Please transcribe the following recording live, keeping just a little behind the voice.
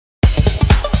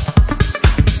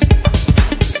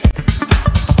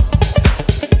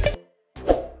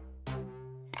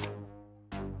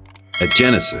At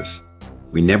Genesis,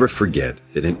 we never forget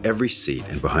that in every seat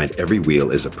and behind every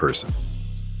wheel is a person.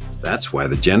 That's why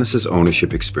the Genesis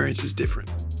ownership experience is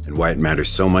different and why it matters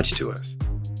so much to us.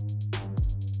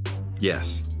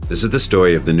 Yes, this is the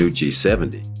story of the new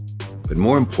G70, but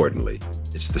more importantly,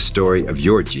 it's the story of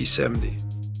your G70.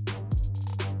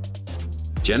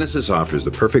 Genesis offers the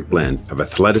perfect blend of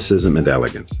athleticism and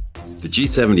elegance. The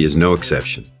G70 is no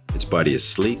exception. Its body is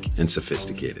sleek and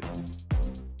sophisticated,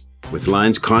 with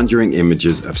lines conjuring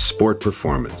images of sport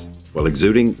performance while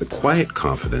exuding the quiet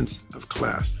confidence of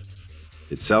class.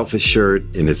 It's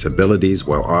self-assured in its abilities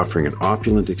while offering an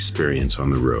opulent experience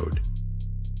on the road.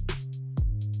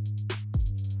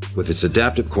 With its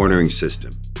adaptive cornering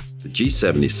system, the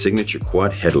G70's signature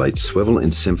quad headlights swivel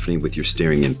in symphony with your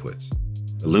steering inputs,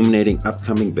 illuminating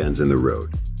upcoming bends in the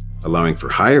road, allowing for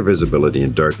higher visibility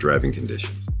in dark driving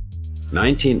conditions.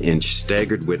 19-inch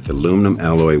staggered width aluminum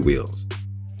alloy wheels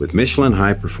with Michelin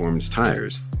high-performance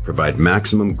tires provide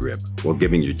maximum grip while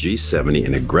giving your G70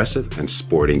 an aggressive and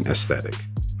sporting aesthetic.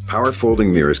 Power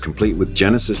folding mirrors complete with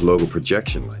Genesis logo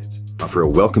projection lights offer a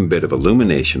welcome bit of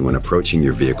illumination when approaching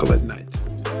your vehicle at night.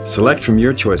 Select from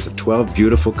your choice of 12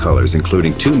 beautiful colors,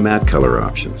 including 2 matte color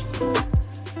options.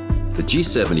 The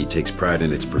G70 takes pride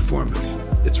in its performance.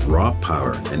 Its raw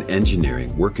power and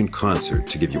engineering work in concert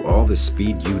to give you all the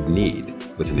speed you'd need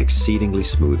with an exceedingly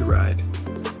smooth ride.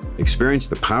 Experience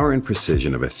the power and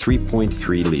precision of a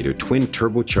 3.3-liter twin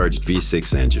turbocharged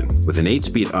V6 engine with an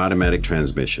 8-speed automatic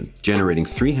transmission generating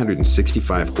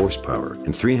 365 horsepower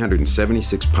and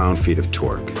 376 pound-feet of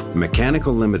torque. A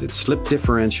mechanical limited slip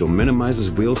differential minimizes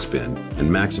wheel spin and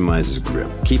maximizes grip,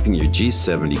 keeping your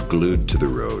G70 glued to the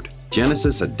road.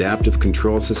 Genesis adaptive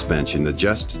control suspension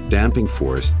adjusts damping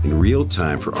force in real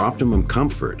time for optimum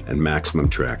comfort and maximum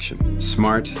traction.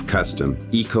 Smart, custom,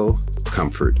 eco,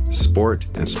 comfort, sport,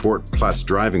 and sport plus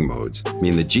driving modes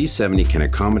mean the G70 can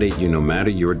accommodate you no matter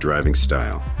your driving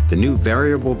style. The new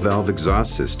variable valve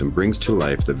exhaust system brings to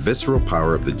life the visceral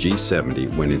power of the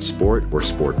G70 when in sport or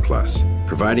sport plus,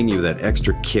 providing you that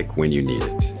extra kick when you need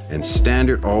it. And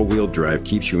standard all-wheel drive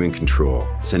keeps you in control,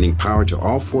 sending power to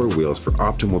all 4 wheels for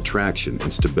optimal traction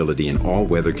and stability in all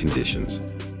weather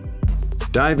conditions.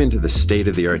 Dive into the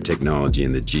state-of-the-art technology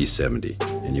in the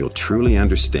G70, and you'll truly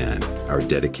understand our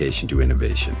dedication to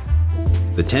innovation.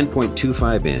 The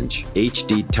 10.25-inch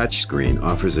HD touchscreen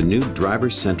offers a new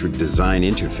driver-centric design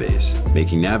interface,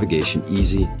 making navigation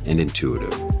easy and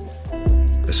intuitive.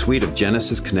 A suite of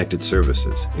Genesis connected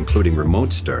services, including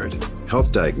remote start,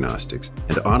 health diagnostics,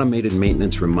 and automated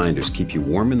maintenance reminders keep you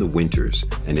warm in the winters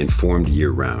and informed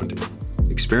year-round.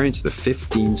 Experience the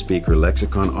 15-speaker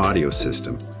Lexicon audio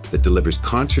system that delivers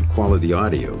concert-quality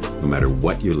audio no matter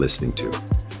what you're listening to.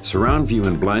 Surround view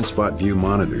and blind spot view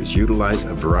monitors utilize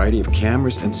a variety of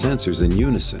cameras and sensors in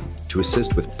unison to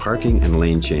assist with parking and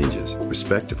lane changes,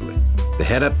 respectively. The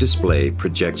head-up display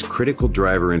projects critical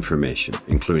driver information,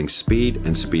 including speed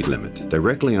and speed limit,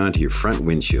 directly onto your front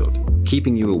windshield,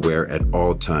 keeping you aware at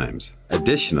all times.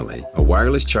 Additionally, a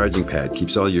wireless charging pad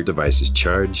keeps all your devices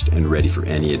charged and ready for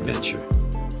any adventure.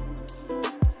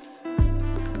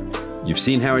 You've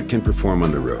seen how it can perform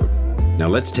on the road. Now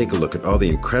let's take a look at all the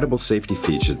incredible safety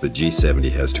features the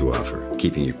G70 has to offer,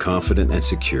 keeping you confident and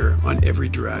secure on every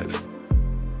drive.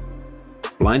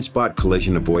 Blind spot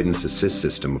collision avoidance assist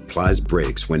system applies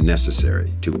brakes when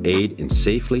necessary to aid in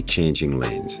safely changing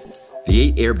lanes.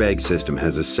 The 8-airbag system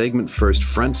has a segment-first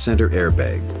front center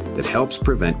airbag that helps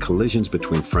prevent collisions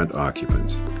between front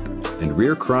occupants. And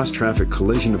rear cross-traffic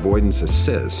collision avoidance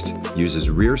assist uses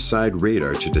rear side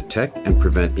radar to detect and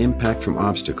prevent impact from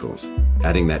obstacles,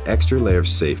 adding that extra layer of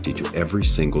safety to every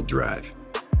single drive.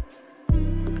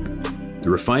 The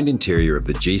refined interior of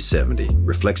the G70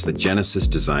 reflects the Genesis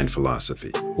design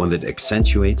philosophy, one that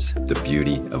accentuates the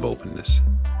beauty of openness.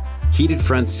 Heated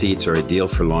front seats are ideal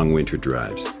for long winter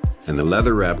drives, and the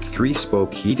leather-wrapped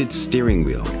 3-spoke heated steering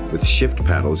wheel with shift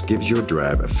paddles gives your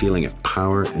drive a feeling of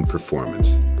power and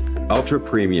performance.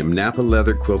 Ultra-premium Napa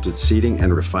leather quilted seating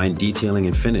and refined detailing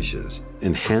and finishes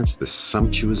enhance the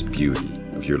sumptuous beauty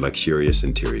of your luxurious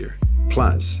interior.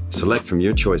 Plus, select from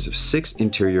your choice of 6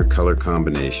 interior color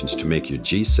combinations to make your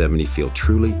G70 feel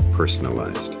truly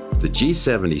personalized. The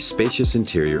G70's spacious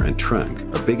interior and trunk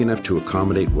are big enough to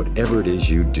accommodate whatever it is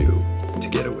you do to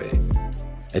get away.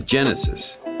 At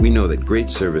Genesis, we know that great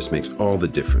service makes all the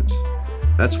difference.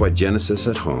 That's why Genesis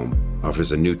at Home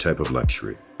offers a new type of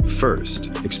luxury.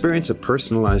 First, experience a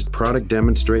personalized product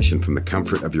demonstration from the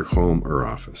comfort of your home or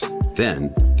office.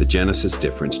 Then, the Genesis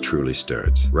difference truly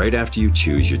starts, right after you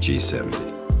choose your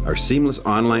G70. Our seamless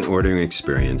online ordering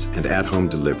experience and at-home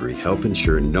delivery help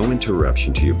ensure no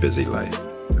interruption to your busy life.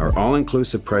 Our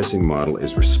all-inclusive pricing model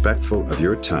is respectful of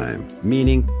your time,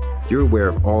 meaning you're aware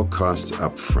of all costs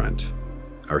up front.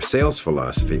 Our sales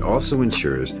philosophy also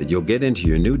ensures that you'll get into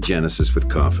your new Genesis with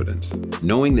confidence,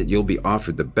 knowing that you'll be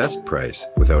offered the best price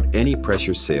without any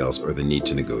pressure sales or the need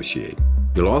to negotiate.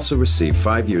 You'll also receive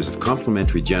 5 years of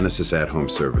complimentary Genesis at-home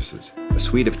services, a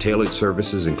suite of tailored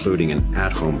services including an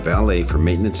at-home valet for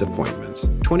maintenance appointments,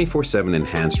 24/7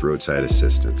 enhanced roadside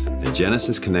assistance, and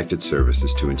Genesis connected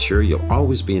services to ensure you'll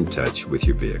always be in touch with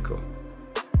your vehicle.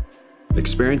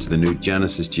 Experience the new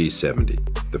Genesis G70,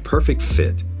 the perfect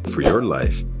fit for your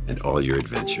life and all your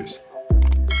adventures.